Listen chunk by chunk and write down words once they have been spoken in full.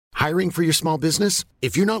Hiring for your small business?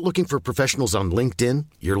 If you're not looking for professionals on LinkedIn,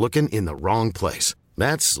 you're looking in the wrong place.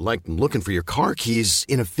 That's like looking for your car keys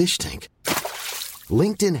in a fish tank.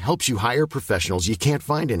 LinkedIn helps you hire professionals you can't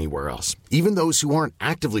find anywhere else, even those who aren't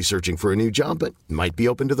actively searching for a new job but might be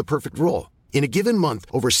open to the perfect role. In a given month,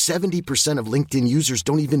 over 70% of LinkedIn users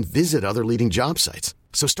don't even visit other leading job sites.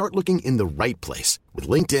 So start looking in the right place. With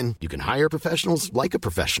LinkedIn, you can hire professionals like a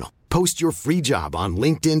professional. Post your free job on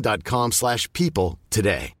linkedin.com/people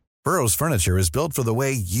today. Burrow's furniture is built for the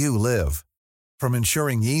way you live. From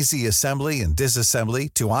ensuring easy assembly and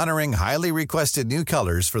disassembly to honoring highly requested new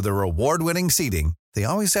colors for their award-winning seating, they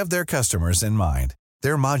always have their customers in mind.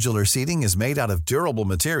 Their modular seating is made out of durable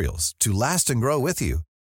materials to last and grow with you.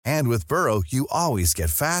 And with Burrow, you always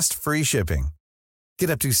get fast, free shipping.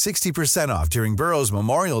 Get up to 60% off during Burrow's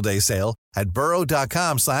Memorial Day sale at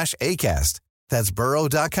burrow.com/ACAST. That's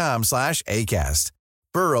burrow.com/ACAST.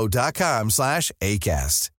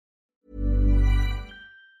 burrow.com/ACAST.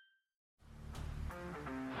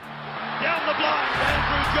 Down the blind,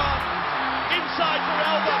 Andrew John. Inside for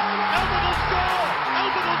Albert. Albert will score.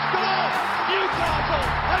 Albert will score. Newcastle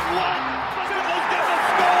have won. But Biddle's going to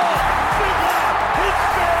score. Biddle, it's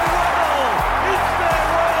farewell. It's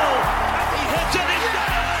farewell. He hits it. He's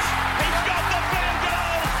got it. He's got the fan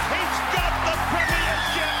goal. He's got the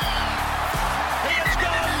premiership. He has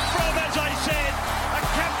gone from, as I said, a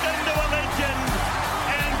captain to a legend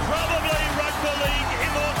and probably rugby league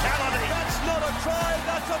immortality. That's not a try.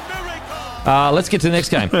 That's a miracle. Let's get to the next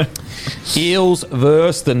game. Eels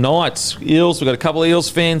versus the Knights. Eels, we've got a couple of Eels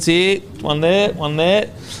fans here. One there, one there.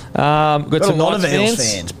 We've got some a lot Knights of Eels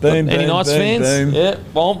fans. Boom, Any boom, Knights boom, fans? boom. Yeah,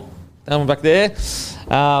 bomb. That one back there.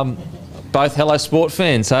 Both Hello Sport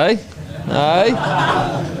fans, hey? Hey?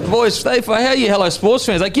 Boys, Steve, how are you Hello Sports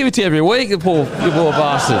fans? They give it to you every week, you poor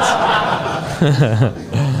bastards.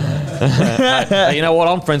 Hey, you know what?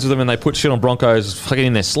 I'm friends with them and they put shit on Broncos fucking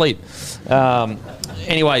in their sleep.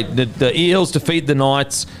 Anyway, the Eels defeat the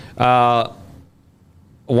Knights.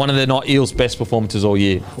 One of the Eels' best performances all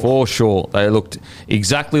year, for sure. They looked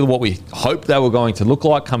exactly what we hoped they were going to look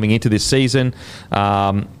like coming into this season.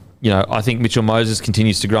 I think Mitchell Moses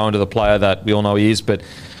continues to grow into the player that we all know he is. But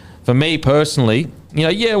for me personally,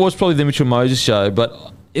 it was probably the Mitchell Moses show, but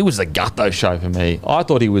it was the Gutho show for me. I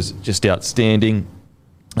thought he was just outstanding.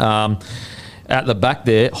 At the back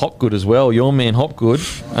there, Hopgood as well. Your man Hopgood.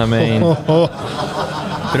 I mean,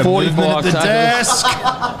 45 at the desk.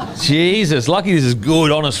 Jesus, lucky this is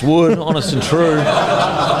good, honest wood, honest and true.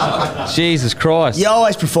 Jesus Christ. You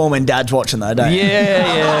always perform when Dad's watching though, don't you?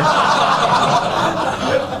 Yeah.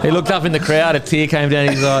 He looked up in the crowd, a tear came down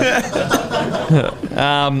his eye.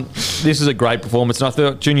 This is a great performance, and I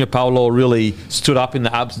thought Junior Paulo really stood up in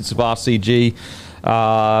the absence of RCG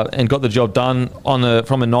and got the job done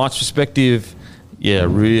from a Knights perspective. Yeah,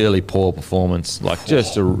 really poor performance.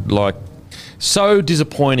 So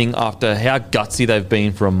disappointing after how gutsy they've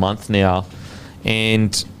been for a month now.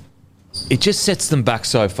 And it just sets them back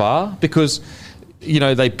so far because,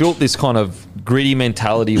 they built this kind of gritty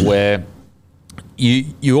mentality where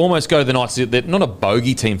you almost go to the Knights. They're not a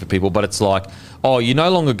bogey team for people, but it's like, you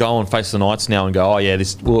no longer go and face the Knights now and go,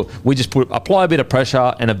 we just apply a bit of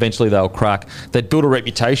pressure and eventually they'll crack. They'd built a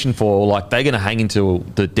reputation for they're going to hang into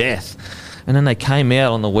the death. And then they came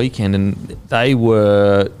out on the weekend and they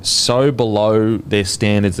were so below their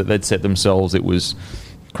standards that they'd set themselves. It was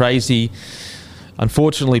crazy.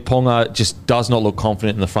 Unfortunately, Ponga just does not look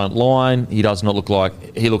confident in the front line. He does not look like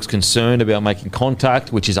he looks concerned about making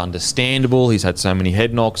contact, which is understandable. He's had so many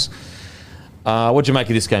head knocks. What do you make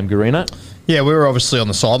of this game, Garino? Yeah, we were obviously on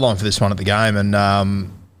the sideline for this one at the game, and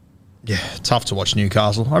tough to watch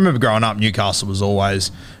Newcastle. I remember growing up, Newcastle was always,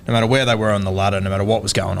 no matter where they were on the ladder, no matter what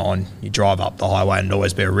was going on, you drive up the highway and it'd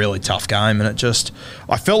always be a really tough game. And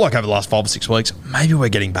I felt like over the last 5 or 6 weeks, maybe we're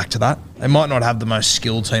getting back to that. They might not have the most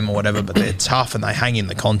skilled team or whatever, but they're tough and they hang in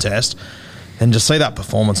the contest. And to see that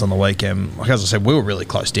performance on the weekend, as I said, we were really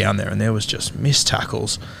close down there and there was just missed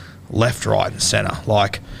tackles left, right and centre.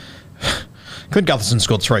 Clint Gutherson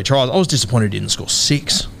scored 3 tries. I was disappointed he didn't score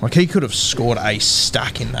 6. He could have scored a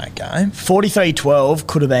stack in that game. 43-12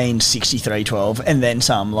 could have been 63-12 and then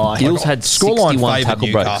some. Eels had 61 tackle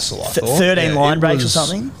breaks. 13 line breaks or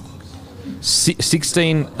something?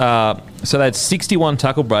 16. So they had 61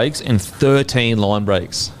 tackle breaks and 13 line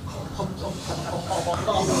breaks.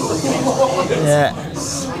 Yeah.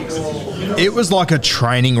 It was like a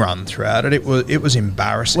training run throughout it. It was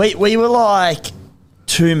embarrassing. We were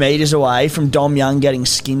 2 metres away from Dom Young getting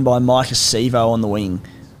skinned by Micah Sevo on the wing.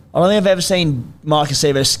 I don't think I've ever seen Marcus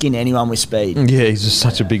Sevo skin anyone with speed. Yeah, he's just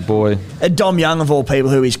such a big boy. Dom Young, of all people,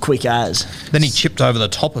 who is quick as. Then he chipped over the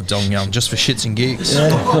top of Dom Young just for shits and gigs.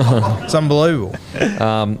 Yeah. It's unbelievable.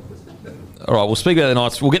 All right, we'll speak about the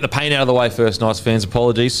Knights. We'll get the pain out of the way first, Knights fans.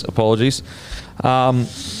 Apologies.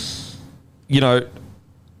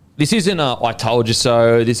 This isn't a I told you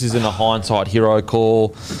so. This isn't a hindsight hero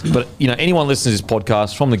call. But, anyone listening to this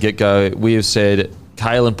podcast from the get-go, we have said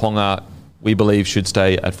Kalen Ponga, we believe, should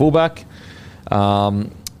stay at fullback. I'd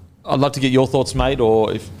love to get your thoughts, mate,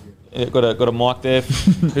 or if got a mic there.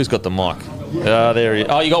 Who's got the mic? There he is.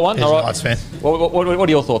 Oh, you got one? He's all right. Knights fan. What are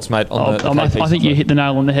your thoughts, mate, on the I think you hit the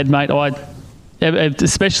nail on the head, mate.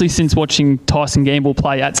 Especially since watching Tyson Gamble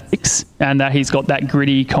play at 6, and that he's got that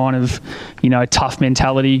gritty kind of, tough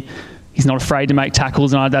mentality. He's not afraid to make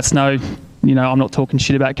tackles, and that's I'm not talking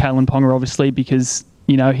shit about Kalen Ponga, obviously, because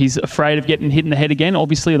he's afraid of getting hit in the head again.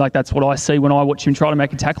 Obviously, that's what I see when I watch him try to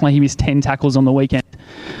make a tackle. He missed 10 tackles on the weekend.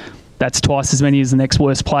 That's twice as many as the next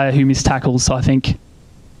worst player who missed tackles. So I think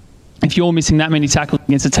if you're missing that many tackles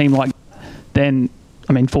against a team like that, then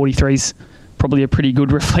 43's probably a pretty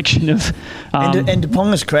good reflection of. And to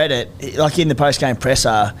Ponga's credit, in the post-game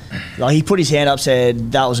presser, he put his hand up,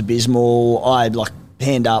 said that was abysmal.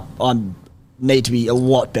 Hand up. I need to be a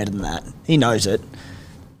lot better than that. He knows it.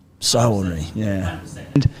 So ordinary, yeah.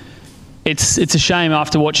 And it's a shame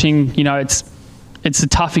after watching. It's a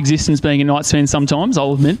tough existence being a Knights fan sometimes,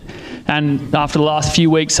 I'll admit. And after the last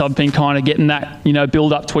few weeks, I've been kind of getting that,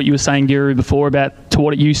 build up to what you were saying, Guru, before about to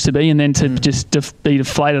what it used to be, and then to just be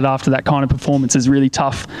deflated after that kind of performance is really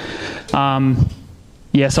tough. So I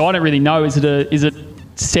don't really know. Is it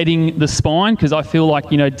setting the spine? Because I feel like,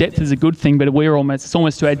 depth is a good thing, but it's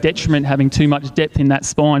almost to our detriment having too much depth in that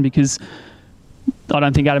spine, because I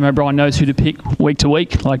don't think Adam O'Brien knows who to pick week to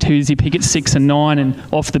week. Who does he pick at 6 and 9 and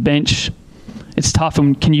off the bench? It's tough.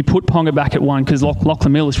 And can you put Ponga back at 1? Because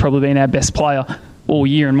Lachlan Miller's probably been our best player all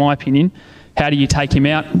year, in my opinion. How do you take him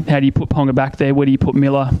out? How do you put Ponga back there? Where do you put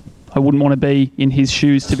Miller? I wouldn't want to be in his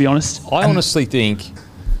shoes, to be honest. I honestly think,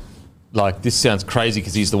 this sounds crazy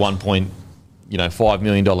because he's the $1.5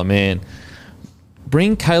 million man.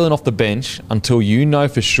 Bring Kalen off the bench until you know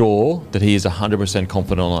for sure that he is 100%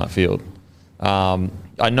 confident on that field.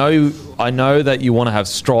 I know that you want to have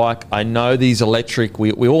strike. I know these electric.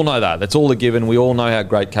 We all know that. That's all a given. We all know how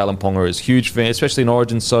great Kalen Ponga is. Huge fan, especially in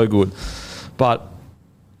Origin, so good. But,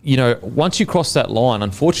 once you cross that line,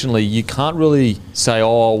 unfortunately, you can't really say,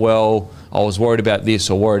 oh, well, I was worried about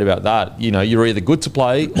this or worried about that. You're either good to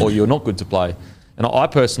play or you're not good to play. And I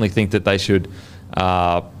personally think that they should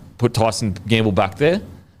put Tyson Gamble back there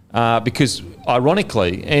because,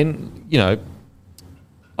 ironically, and,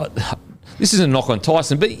 this isn't a knock on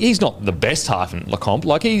Tyson, but he's not the best half in the comp.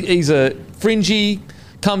 He's a fringy,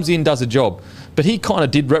 comes in, does a job. But he kind of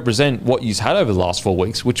did represent what you've had over the last 4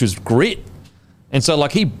 weeks, which was grit. And so,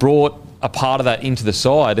 he brought a part of that into the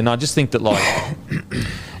side. And I just think that,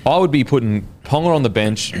 I would be putting Ponga on the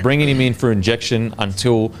bench, bringing him in for injection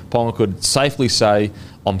until Ponga could safely say,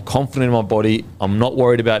 I'm confident in my body, I'm not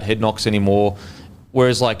worried about head knocks anymore.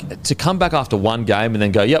 Whereas, to come back after one game and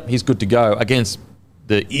then go, yep, he's good to go against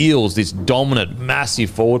the Eels, this dominant, massive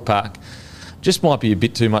forward pack, just might be a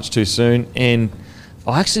bit too much too soon. And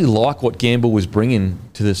I actually like what Gamble was bringing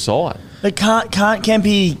to the side. But can't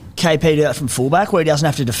KP do that from fullback where he doesn't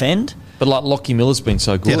have to defend? But Lockie Miller's been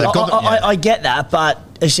so good. Yeah, I get that, but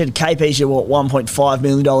as you said, KP's your $1.5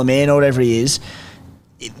 million man or whatever he is.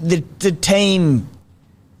 The team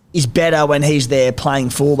is better when he's there playing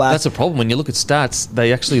fullback. That's a problem. When you look at stats,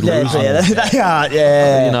 they actually lose. Yeah, they are,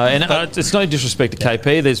 yeah. And it's no disrespect to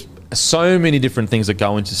KP. There's so many different things that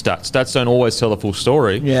go into stats. Stats don't always tell the full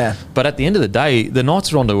story. Yeah. But at the end of the day, the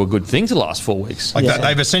Knights are onto a good thing for the last 4 weeks.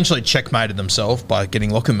 They've essentially checkmated themselves by getting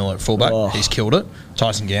Lachlan Miller at fullback. Oh. He's killed it.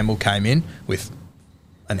 Tyson Gamble came in with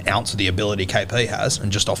an ounce of the ability KP has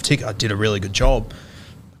and just off ticker did a really good job.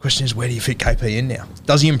 Question is, where do you fit KP in now?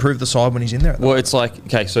 Does he improve the side when he's in there? Well, it's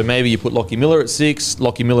okay, so maybe you put Lockie Miller at 6.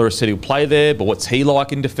 Lockie Miller has said he'll play there, but what's he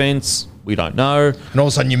like in defence? We don't know. And all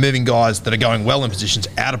of a sudden you're moving guys that are going well in positions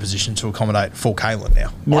out of position to accommodate full Kalen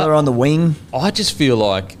now. Miller on the wing. I just feel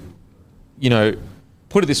like,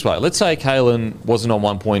 put it this way. Let's say Kalen wasn't on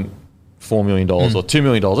 $1.4 million or $2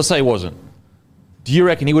 million. Let's say he wasn't. Do you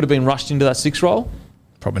reckon he would have been rushed into that 6 role?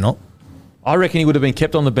 Probably not. I reckon he would have been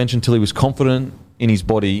kept on the bench until he was confident in his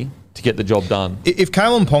body to get the job done. If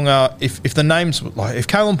Kalen Ponga, if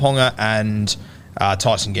Kalen Ponga and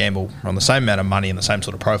Tyson Gamble are on the same amount of money and the same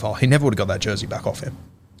sort of profile, he never would have got that jersey back off him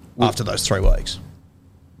after those 3 weeks.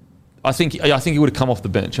 I think he would have come off the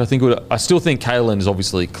bench. I still think Kalen is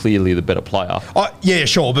obviously clearly the better player. Yeah,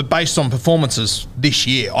 sure, but based on performances this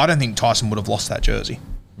year, I don't think Tyson would have lost that jersey.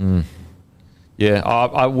 Yeah,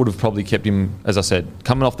 I would have probably kept him, as I said,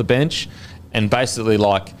 coming off the bench, and basically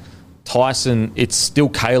like Tyson, it's still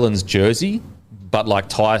Kalen's jersey, but like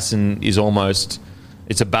Tyson is almost,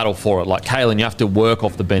 it's a battle for it. Like Kalen, you have to work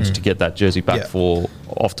off the bench to get that jersey back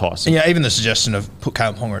off Tyson. And yeah, even the suggestion of put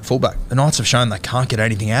Kalen Ponga at fullback. The Knights have shown they can't get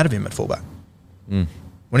anything out of him at fullback.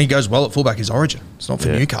 When he goes well at fullback, his origin. It's not for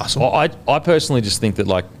Newcastle. I personally just think that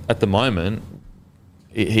like at the moment,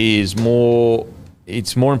 he is more.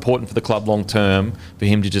 It's more important for the club long term for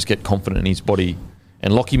him to just get confident in his body.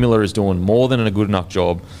 And Lockie Miller is doing more than a good enough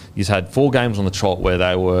job. He's had 4 games on the trot where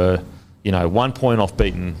they were, 1 point off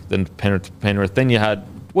beaten than Penrith. Then you had,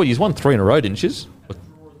 he's won 3 in a row, didn't you?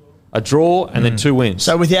 A draw and then 2 wins.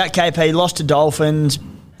 So without KP, lost to Dolphins,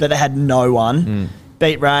 but they had no one.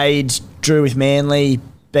 Beat Raids, drew with Manly,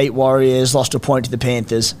 beat Warriors, lost a point to the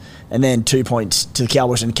Panthers, and then 2 points to the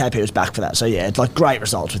Cowboys, and KP was back for that. So yeah, it's like great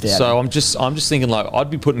results without him. So I'm just thinking like I'd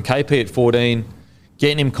be putting KP at 14,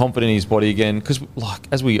 getting him confident in his body again, because like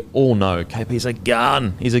as we all know, KP's a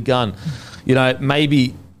gun. He's a gun.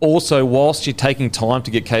 Maybe also whilst you're taking time to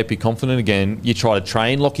get KP confident again, you try to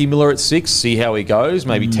train Lockie Miller at 6, see how he goes,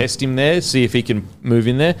 maybe test him there, see if he can move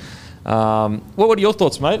in there. What are your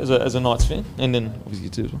thoughts, mate, as a Knights fan? And then obviously you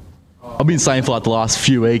too as well. I've been saying for like the last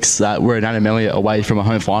few weeks that we're an Adam Elliott away from a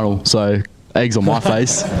home final, so eggs on my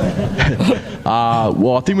face.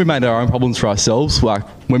 Well, I think we made our own problems for ourselves. Like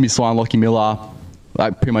when we signed Lockie Miller,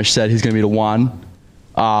 like pretty much said he's going to be the one.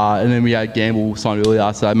 And then we had Gamble signed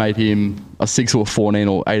earlier, so that made him a 6 or a 14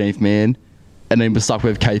 or 18th man. And then we're stuck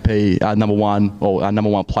with KP, our number one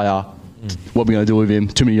player. What are we going to do with him?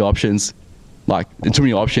 Too many options. Or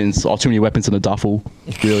too many weapons in the duffel,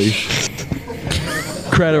 really.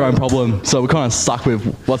 Create our own problem. So we're kind of stuck with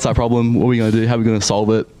what's that problem? What are we going to do? How are we going to solve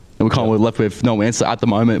it? And we're kind of left with no answer at the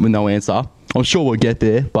moment, with no answer. I'm sure we'll get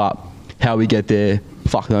there, but how we get there,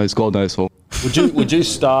 fuck knows, God knows. Would you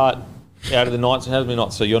start out of the Knights? How many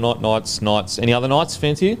Knights? So you're not Knights. Any other Knights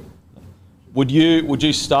fans here? Would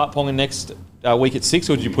you start Ponga next week at 6,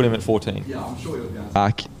 or would you put him at 14? Yeah, I'm sure he'll bounce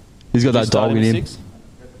back. He's got that dog in him. 6?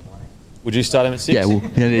 Would you start him at 6? Yeah, well,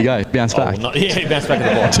 there you go. Bounce back. He bounced back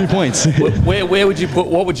at the bottom. 2 points. Where would you put?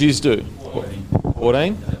 What would you do?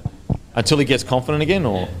 14? Until he gets confident again,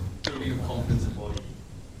 or?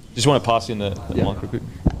 Just want to pass in the micro quick.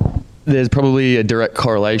 There's probably a direct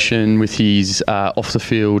correlation with his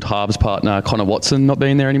off-the-field halves partner, Connor Watson, not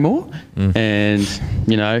being there anymore. And,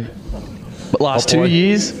 but last 2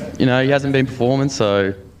 years, he hasn't been performing,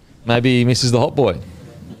 so... Maybe he misses the hot boy.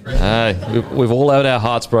 Hey, we've all had our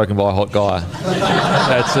hearts broken by a hot guy.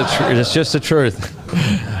 It's just the truth.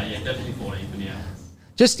 Definitely 14 for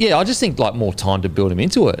now. I just think like more time to build him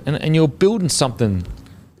into it. And you're building something...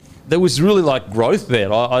 There was really like growth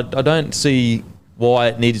there. I don't see why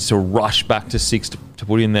it needed to rush back to 6 to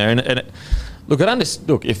put in there.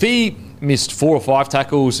 Look, if he missed 4 or 5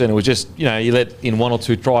 tackles and it was just, you let in 1 or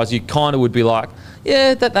 2 tries, you kind of would be like,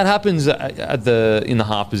 yeah, that happens in the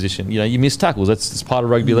half position. You miss tackles. That's part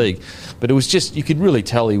of rugby league. But it was just, you could really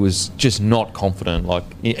tell he was just not confident.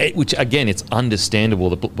 Which again, it's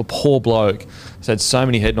understandable. The poor bloke has had so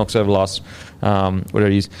many head knocks over the last whatever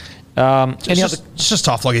it is. It's just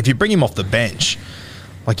tough. Like if you bring him off the bench,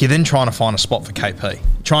 you're then trying to find a spot for KP.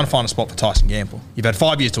 You're trying to find a spot for Tyson Gamble. You've had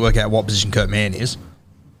 5 years to work out what position Kurt Mann is.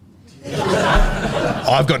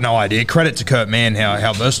 I've got no idea. Credit to Kurt Mann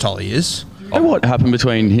how versatile he is. What happened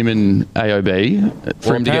between him and AOB?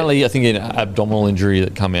 Apparently, I think an abdominal injury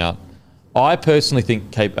that come out. I personally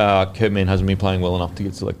think Kurt Mann hasn't been playing well enough to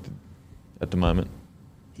get selected at the moment.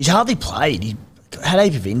 He's hardly played. He had a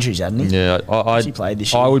heap of injuries, hadn't he? Yeah, he played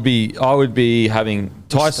this year. I would be having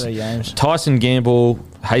Tyson Gamble,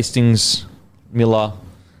 Hastings, Miller,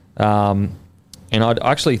 and I'd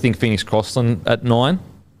actually think Phoenix Crossland at 9,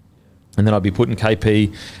 and then I'd be putting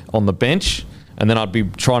KP on the bench, and then I'd be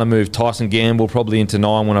trying to move Tyson Gamble probably into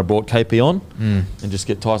 9 when I brought KP on, and just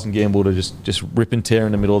get Tyson Gamble to just rip and tear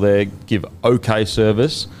in the middle there, give okay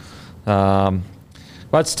service.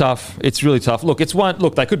 But it's tough. It's really tough. Look,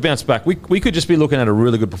 they could bounce back. We could just be looking at a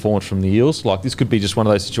really good performance from the Eels. This could be just one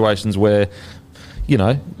of those situations where,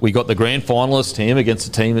 we got the grand finalist team against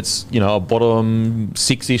a team that's, a bottom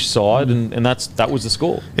 6-ish side, and that was the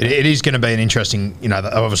score. It is going to be an interesting, they've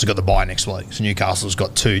obviously got the bye next week. So Newcastle's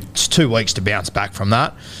got 2 weeks to bounce back from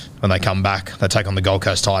that. When they come back, they take on the Gold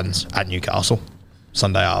Coast Titans at Newcastle.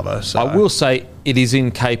 Sunday arvo. So. I will say it is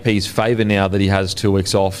in KP's favour now that he has 2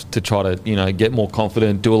 weeks off to try to, get more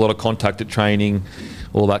confident, do a lot of contact at training,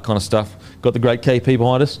 all that kind of stuff. Got the great KP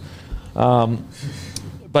behind us.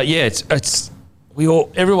 But yeah,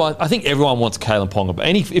 I think everyone wants Kalen Ponga. But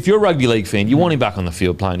if you're a rugby league fan, you want him back on the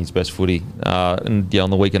field playing his best footy. And on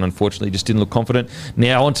the weekend, unfortunately, he just didn't look confident.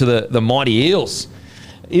 Now on to the mighty Eels.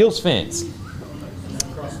 Eels fans.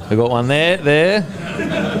 We've got one there.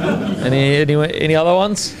 Any other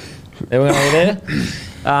ones? Anyone over there?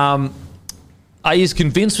 Are you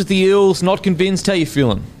convinced with the Eels? Not convinced? How you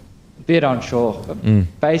feeling? Bit unsure.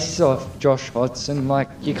 Based off Josh Hodgson,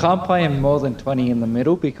 you can't play him more than 20 in the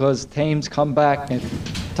middle because teams come back and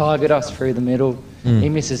target us through the middle. He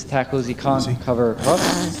misses tackles, he can't cover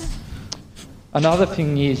across. Another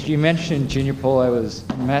thing is, you mentioned Junior Paulo was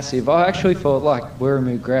massive. I actually thought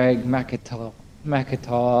Wiremu, Greg, McIntyre,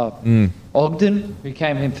 Ogden, who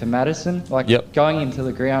came in for Madison. Going into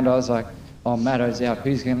the ground, I was like, oh, Maddo's out,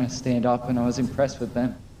 who's going to stand up? And I was impressed with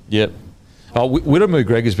them. Yep. Wiremu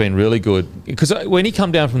Greg has been really good because when he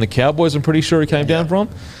come down from the Cowboys, I'm pretty sure he came down from.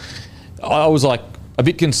 I was a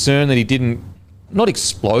bit concerned that he didn't not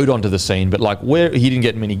explode onto the scene, but where he didn't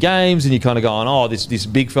get many games, and you're kind of going, oh, this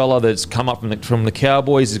big fella that's come up from the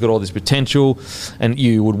Cowboys, he's got all this potential, and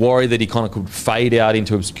you would worry that he kind of could fade out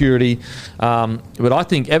into obscurity. But I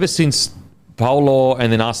think ever since Paulo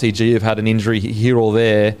and then RCG have had an injury here or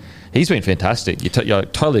there, he's been fantastic. I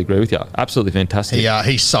totally agree with you. Absolutely fantastic. He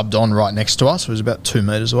subbed on right next to us. It was about 2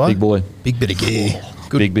 metres away. Big boy. Big bit of gear.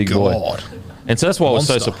 Good big boy. And so that's why it was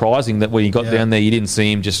so surprising that when he got down there, you didn't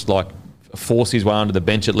see him just force his way onto the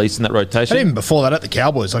bench, at least in that rotation. And even before that at the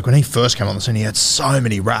Cowboys, when he first came on the scene, he had so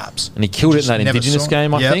many raps. And he killed it in that Indigenous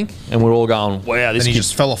game, I think. And we're all going, wow, this kid. And he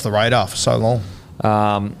just fell off the radar for so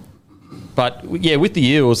long. But, yeah, with the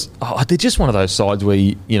Eels, they're just one of those sides where,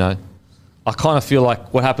 I kind of feel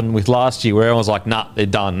like what happened with last year where everyone was like, nah, they're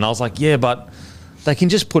done. And I was like, yeah, but they can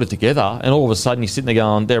just put it together. And all of a sudden you're sitting there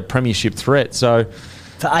going, they're a premiership threat. So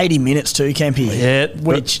for 80 minutes too, Kempy. Yeah.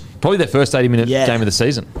 Which probably their first 80-minute game of the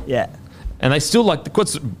season. Yeah. And they still,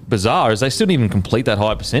 what's bizarre is they still didn't even complete that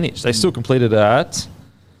high percentage. They still completed at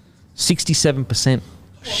 67%.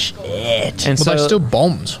 Shit. And they still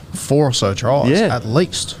bombed 4 or so tries, at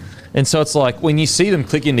least. And so it's when you see them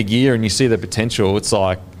click into gear and you see their potential, it's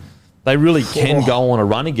they really can go on a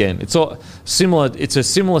run again. It's similar. It's a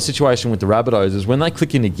similar situation with the Rabbitohs. Is when they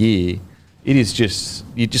click into gear, it is just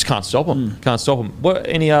you just can't stop them. Can't stop them. What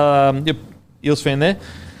any Eels fan there?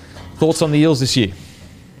 Thoughts on the Eels this year?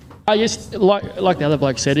 Yes, like the other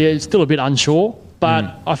bloke said, it's still a bit unsure.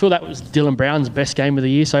 But I feel that was Dylan Brown's best game of the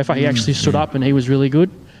year so far. He actually stood up and he was really good.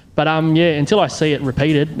 But until I see it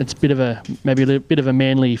repeated, it's maybe a bit of a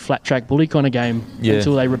Manly flat track bully kind of game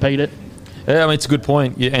until they repeat it. Yeah, I mean, it's a good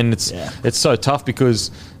point. Yeah, and it's so tough because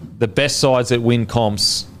the best sides that win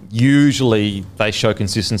comps, usually they show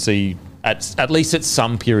consistency at least at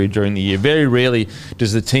some period during the year. Very rarely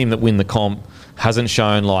does the team that win the comp hasn't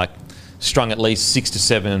shown strung at least 6 to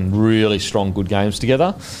 7 really strong good games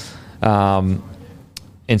together. And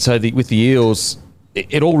so with the Eels,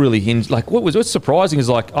 it all really hinged. What's surprising is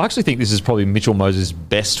I actually think this is probably Mitchell Moses'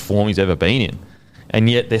 best form he's ever been in. And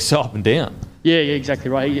yet they're so up and down. Yeah,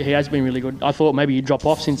 exactly right. He has been really good. I thought maybe he'd drop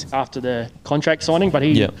off since after the contract signing, but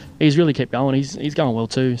he's really kept going. He's going well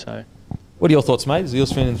too. So, what are your thoughts, mate? Is the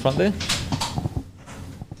Eels fan in the front there?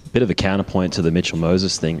 Bit of a counterpoint to the Mitchell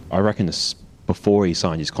Moses thing. I reckon before he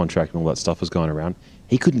signed his contract and all that stuff was going around,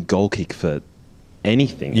 he couldn't goal kick for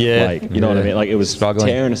anything. Yeah, you know what I mean? It was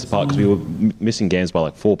tearing us apart because we were missing games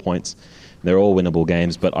by 4 points. They're all winnable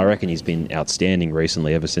games, but I reckon he's been outstanding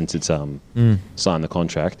recently ever since it's signed the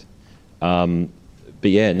contract. But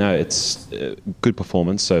yeah, no, it's a good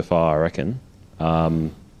performance so far, I reckon.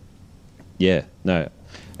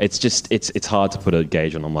 It's just it's hard to put a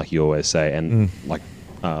gauge on them like you always say, and like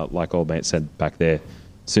old mate said back there,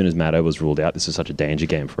 as soon as Maddo was ruled out, this is such a danger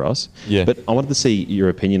game for us. Yeah. But I wanted to see your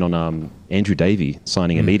opinion on Andrew Davey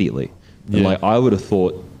signing immediately. And I would have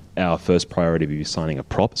thought our first priority would be signing a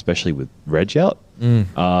prop, especially with Reg out.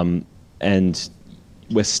 And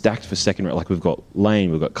we're stacked for second round. We've got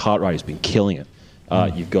Lane, we've got Cartwright who's been killing it.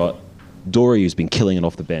 You've got Dory who's been killing it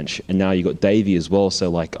off the bench. And now you've got Davey as well.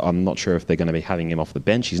 So I'm not sure if they're going to be having him off the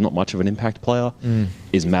bench. He's not much of an impact player.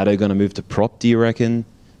 Is Maddo going to move to prop, do you reckon?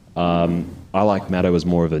 I like Maddo as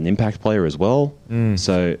more of an impact player as well.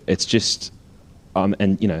 So it's just...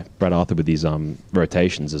 and Brad Arthur with his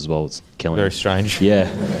rotations as well, it's killing. Very strange. Yeah,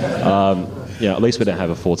 at least we don't have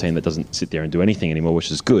a 14 that doesn't sit there and do anything anymore,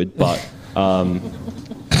 which is good. But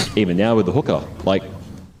even now with the hooker,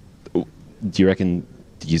 do you reckon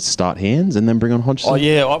you start Hands and then bring on Hodgson? Oh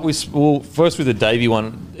yeah, first with the Davey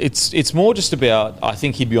one, it's more just about I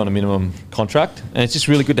think he'd be on a minimum contract, and it's just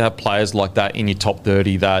really good to have players like that in your top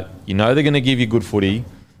 30 that they're going to give you good footy.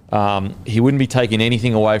 He wouldn't be taking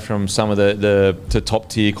anything away from some of the top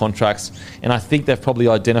tier contracts. And I think they've probably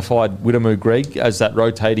identified Widamu Greg as that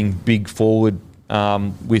rotating big forward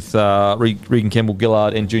with Regan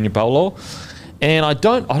Campbell-Gillard and Junior Paulo. And I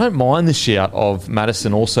don't mind the shout of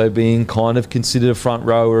Madison also being kind of considered a front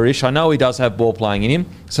rower-ish. I know he does have ball playing in him.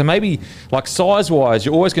 So maybe, like size-wise,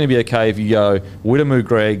 you're always going to be okay if you go Widamu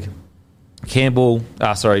Greg,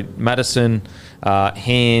 Madison,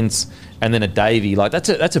 Hands, and then a Davey. Like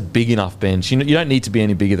that's a big enough bench. You don't need to be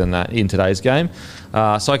any bigger than that in today's game.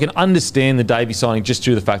 So I can understand the Davey signing just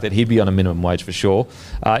due to the fact that he'd be on a minimum wage for sure.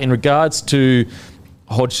 In regards to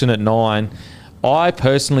Hodgson at 9, I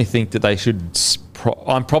personally think that they should.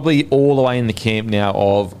 I'm probably all the way in the camp now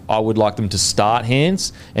of I would like them to start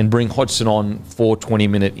Hands and bring Hodgson on for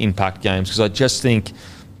 20-minute impact games, because I just think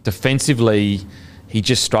defensively he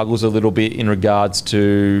just struggles a little bit in regards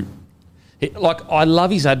to. I love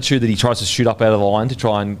his attitude that he tries to shoot up out of the line to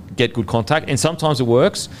try and get good contact, and sometimes it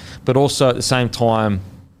works, but also at the same time,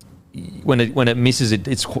 when it misses,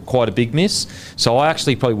 it's quite a big miss. So I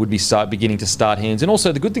actually probably would be beginning to start Hands. And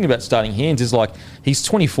also the good thing about starting Hands is like he's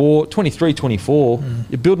 24.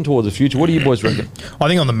 You're building towards the future. What do you boys reckon? I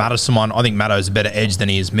think on the Madison one, I think Maddo's a better edge than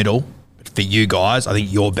he is middle. But for you guys, I think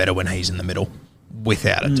you're better when he's in the middle,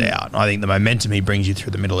 without a doubt. I think the momentum he brings you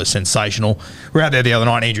through the middle is sensational. We were out there the other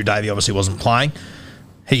night. Andrew Davey obviously wasn't playing.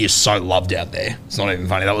 He is so loved out there. It's not even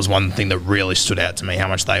funny. That was one thing that really stood out to me, how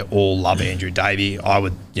much they all love Andrew Davey.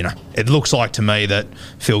 It looks like to me that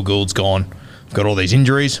Phil Gould's gone. We've got all these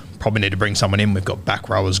injuries. Probably need to bring someone in. We've got back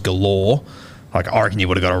rowers galore. I reckon you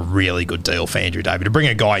would have got a really good deal for Andrew Davey to bring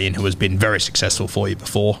a guy in who has been very successful for you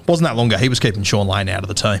before. Wasn't that long ago. He was keeping Sean Lane out of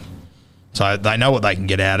the team. So they know what they can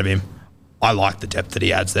get out of him. I like the depth that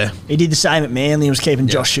he adds there. He did the same at Manly. He was keeping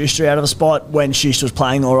Josh Schuster out of a spot when Schuster was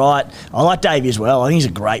playing all right. I like Davey as well. I think he's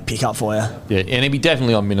a great pickup for you. Yeah, and he'd be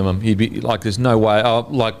definitely on minimum. He'd be like, there's no way.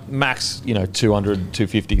 Like max, 200,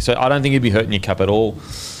 250. So I don't think he'd be hurting your cap at all.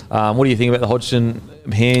 What do you think about the Hodgson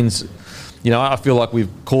Hands? I feel like we've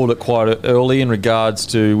called it quite early in regards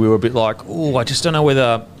to we were a bit like, I just don't know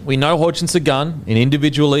whether we know Hodgson's a gun, and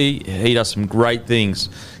individually he does some great things.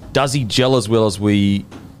 Does he gel as well as we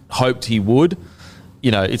hoped he would?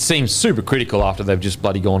 It seems super critical after they've just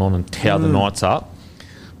bloody gone on and towed the Knights up.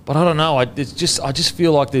 But I don't know. I just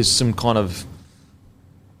feel like there's some kind of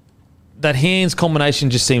that Hands combination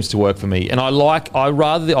just seems to work for me. And I like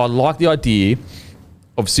the idea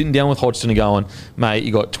of sitting down with Hodgson and going, mate,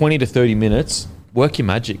 you got 20 to 30 minutes. Work your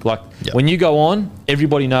magic. When you go on,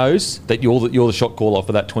 everybody knows that you're the shot caller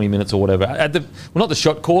for that 20 minutes or whatever. Not the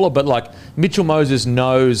shot caller, but Mitchell Moses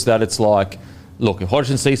knows that it's like, look, if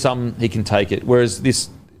Hodgson sees something, he can take it. Whereas this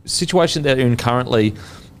situation that they're in currently,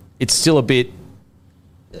 it's still a bit.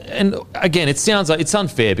 And again, it sounds like it's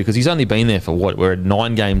unfair because he's only been there for we're at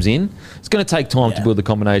 9 games in. It's going to take time to build the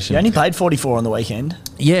combination. He only played 44 on the weekend.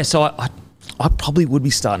 Yeah, so I probably would be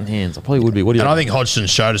starting Hands. I probably would be. What do you? And I think Hodgson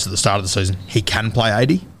showed us at the start of the season he can play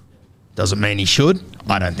 80. Doesn't mean he should.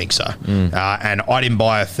 I don't think so. And I didn't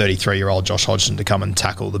buy a 33-year-old Josh Hodgson to come and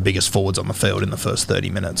tackle the biggest forwards on the field in the first 30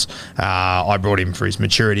 minutes. I brought him for his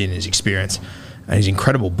maturity and his experience and his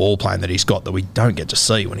incredible ball playing that he's got that we don't get to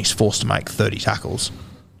see when he's forced to make 30 tackles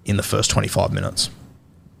in the first 25 minutes.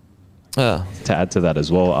 To add to that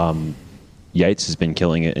as well, Yates has been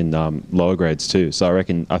killing it in lower grades too. So I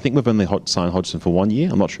think we've only signed Hodgson for 1 year.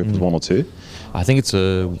 I'm not sure if it's 1 or 2. I think it's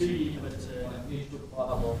a...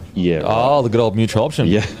 Yeah. Right. Oh, the good old mutual option.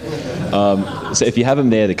 Yeah. So if you have him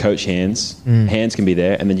there, the coach Hands can be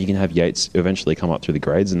there, and then you can have Yates eventually come up through the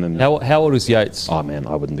grades. And then how old is Yates? Oh man,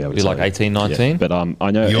 I wouldn't be able to. Be like 18, 19. Yeah. But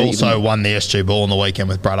I know you also won the SG Ball on the weekend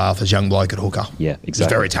with Brad Arthur's young bloke at hooker. Yeah, exactly. He's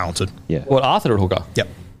very talented. Yeah. What, Arthur at hooker? Yep.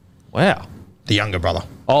 Wow. The younger brother.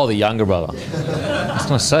 Oh, the younger brother. I was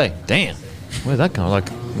going to say, damn, where'd that go?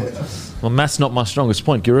 Well, math's not my strongest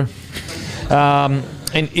point, Guru.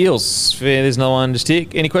 And Eels, there's no one just here.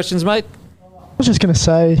 Any questions, mate? I was just going to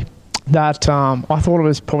say that I thought it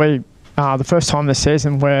was probably the first time this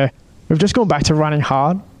season where we've just gone back to running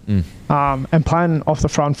hard and playing off the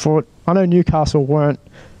front foot. I know Newcastle weren't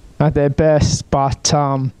at their best, but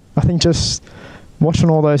I think just watching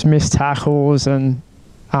all those missed tackles and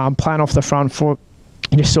playing off the front foot,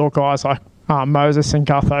 you just saw guys like Moses and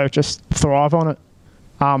Gutho just thrive on it.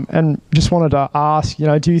 And just wanted to ask,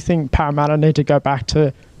 do you think Parramatta need to go back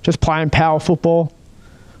to just playing power football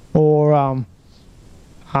or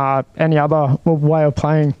any other way of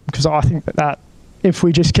playing? Because I think that if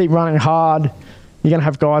we just keep running hard, you're going to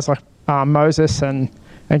have guys like Moses and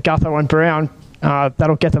Gutho and Brown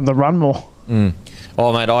that'll get them to run more.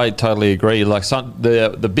 Oh, mate, I totally agree. Like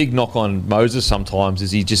the big knock on Moses sometimes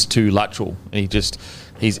is he's just too lateral. And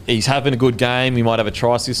he's having a good game. He might have a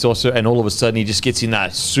try assist or so, and all of a sudden he just gets in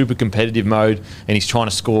that super competitive mode and he's trying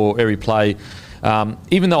to score every play.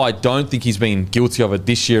 Even though I don't think he's been guilty of it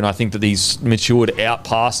this year, and I think that he's matured out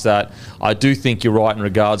past that, I do think you're right in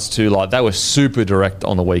regards to, like, they were super direct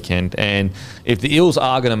on the weekend. And if the Eels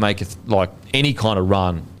are going to make any kind of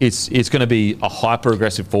run, it's going to be a hyper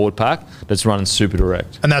aggressive forward pack that's running super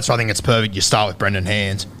direct. And that's why I think it's perfect. You start with Brendan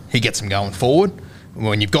Hands. He gets them going forward.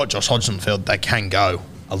 When you've got Josh Hodgson on the field, they can go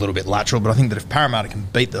a little bit lateral. But I think that if Parramatta can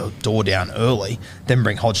beat the door down early, then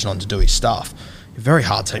bring Hodgson on to do his stuff, a very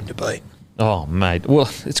hard team to beat. Oh, mate. Well,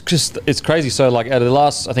 it's crazy. So, like, out of the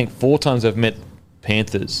last, I think, 4 times they've met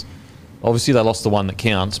Panthers, obviously they lost the one that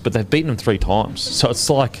counts, but they've beaten them 3 times. So it's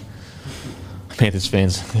like, Panthers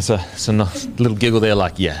fans, it's a nice little giggle there,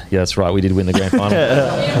 like, yeah, that's right, we did win the grand final.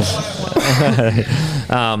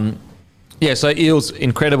 So Eels,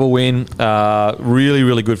 incredible win. Really,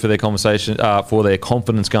 really good for their conversation, for their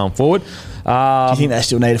confidence going forward. Do you think they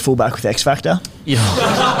still need a fullback with X Factor? Yeah.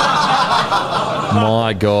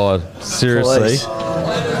 My God, seriously.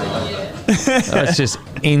 That's just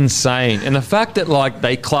insane. And the fact that, like,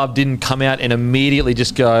 they club didn't come out and immediately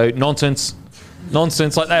just go, nonsense.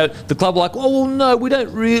 Like, the club were like, well, no, we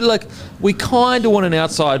don't really, like, we kind of want an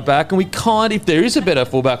outside back, and we if there is a better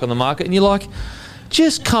fullback on the market, and you're like,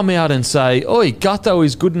 just come out and say, oi, Gutho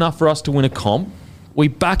is good enough for us to win a comp. We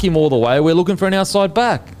back him all the way. We're looking for an outside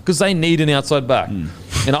back because they need an outside back.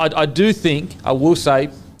 And I do think, I will say,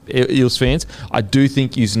 Eels fans, I do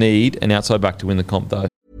think you need an outside back to win the comp, though.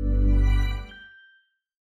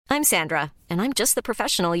 I'm Sandra, and I'm just the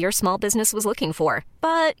professional your small business was looking for.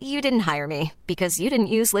 But you didn't hire me because you didn't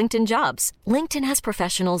use LinkedIn Jobs. LinkedIn has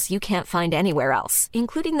professionals you can't find anywhere else,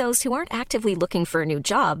 including those who aren't actively looking for a new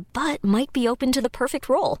job, but might be open to the perfect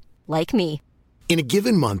role, like me. In a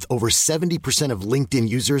given month, over 70% of LinkedIn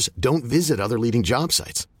users don't visit other leading job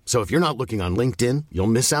sites. So if you're not looking on LinkedIn, you'll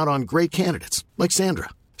miss out on great candidates like Sandra.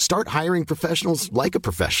 Start hiring professionals like a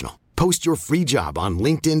professional. Post your free job on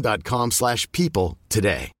linkedin.com/people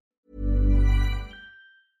today.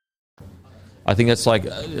 I think it's like,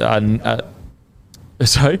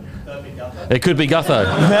 sorry? It could be Gutho.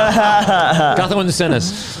 Gutho in the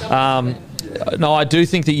centres. No, I do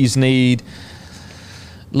think that you need,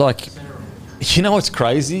 like, you know what's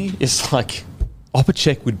crazy? It's like,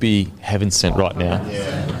 Opacek would be heaven sent right now.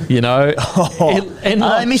 Yeah. You know?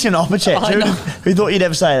 I miss an Opacek. Who thought you'd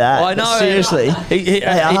ever say that? I know. Seriously.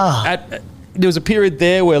 There was a period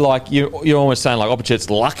there where, like, you're almost saying, like, Opacek's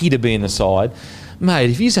lucky to be in the side. Mate,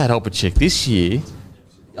 if he's had Opacek this year,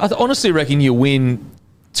 I honestly reckon you win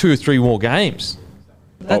 2 or 3 more games.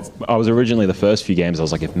 I was originally, the first few games, I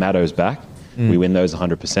was like, if Maddo's back, we win those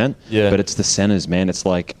 100%. Yeah. But it's the centres, man. It's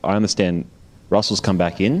like, I understand Russell's come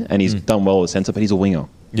back in and he's done well at centre, but he's a winger,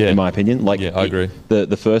 in my opinion. Like, I agree.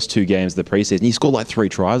 The first 2 games of the preseason, he scored like 3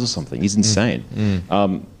 tries or something. He's insane.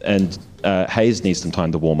 And Hayes needs some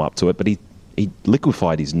time to warm up to it, but he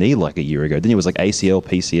liquefied his knee like a year ago. Then he was like ACL,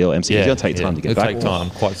 PCL, MCL. He's going to take time to get back. It'll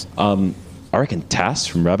take time. I reckon Tass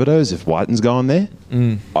from Rabbitohs, if Whiten's gone there,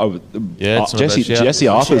 Jesse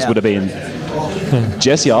Arthurs would have been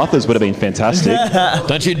fantastic.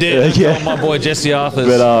 Don't you dare call my boy Jesse Arthurs.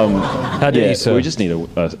 But we just need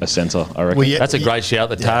a centre, I reckon. Well, that's a great shout,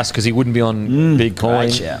 the Tass, because he wouldn't be on big coin.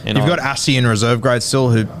 You've got Assy in reserve grade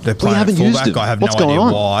still, who they're playing at fullback. I have no idea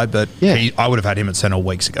why, but I would have had him at centre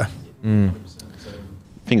weeks ago.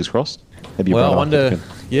 Fingers crossed. Well, I wonder.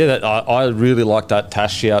 I really like that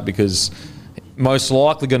Tass shout, because most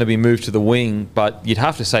likely going to be moved to the wing, but you'd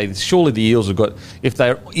have to say surely the Eels have got, if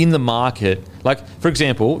they're in the market, like, for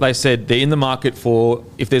example, they said they're in the market for,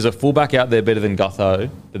 if there's a fullback out there better than Gutho,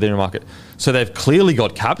 they're in the market. So they've clearly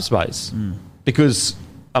got cap space, because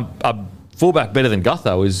a fullback better than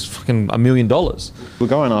Gutho is fucking $1 million. We're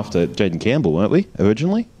going after Jaden Campbell, weren't we,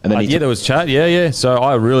 originally? And then there was chat. Yeah. So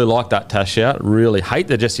I really like that Tass shout. Really hate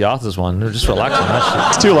the Jesse Arthurs one. Just relax on that shit.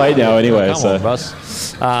 It's too late now anyway. Come on,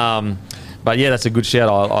 Russ. But yeah, that's a good shout.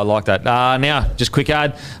 I like that. Now, just quick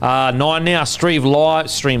ad. 9 Now stream live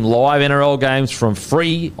NRL games from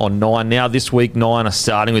free on 9 Now. This week, 9 are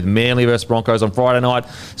starting with Manly versus Broncos on Friday night,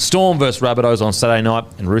 Storm versus Rabbitohs on Saturday night,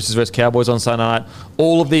 and Roosters versus Cowboys on Sunday night.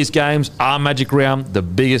 All of these games are Magic Round, the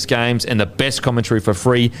biggest games and the best commentary for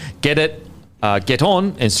free. Get it. Get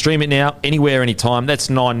on and stream it now, anywhere, anytime. That's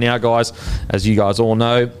 9 Now, guys. As you guys all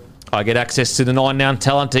know, I get access to the 9 Now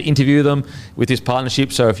talent to interview them with this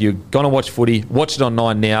partnership. So if you're going to watch footy, watch it on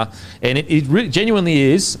 9 Now. And it really,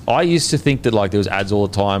 genuinely is. I used to think that, like, there was ads all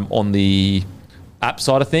the time on the app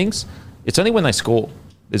side of things. It's only when they score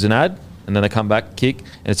there's an ad. and then they come back, kick,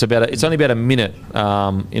 and it's only about a minute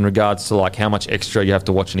in regards to like how much extra you have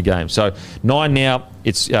to watch in a game. So 9 now,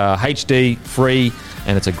 it's HD, free,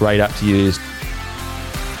 and it's a great app to use.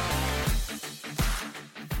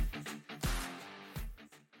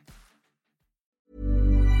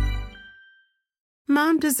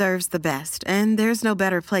 Mom deserves the best, and there's no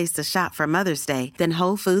better place to shop for Mother's Day than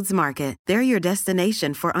Whole Foods Market. They're your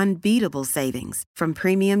destination for unbeatable savings, from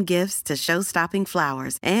premium gifts to show-stopping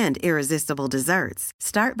flowers and irresistible desserts.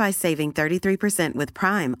 Start by saving 33% with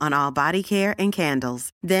Prime on all body care and candles.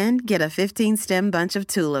 Then get a 15-stem bunch of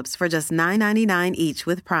tulips for just $9.99 each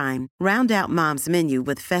with Prime. Round out Mom's menu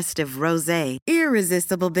with festive rosé,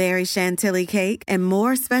 irresistible berry chantilly cake, and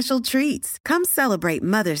more special treats. Come celebrate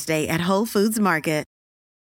Mother's Day at Whole Foods Market.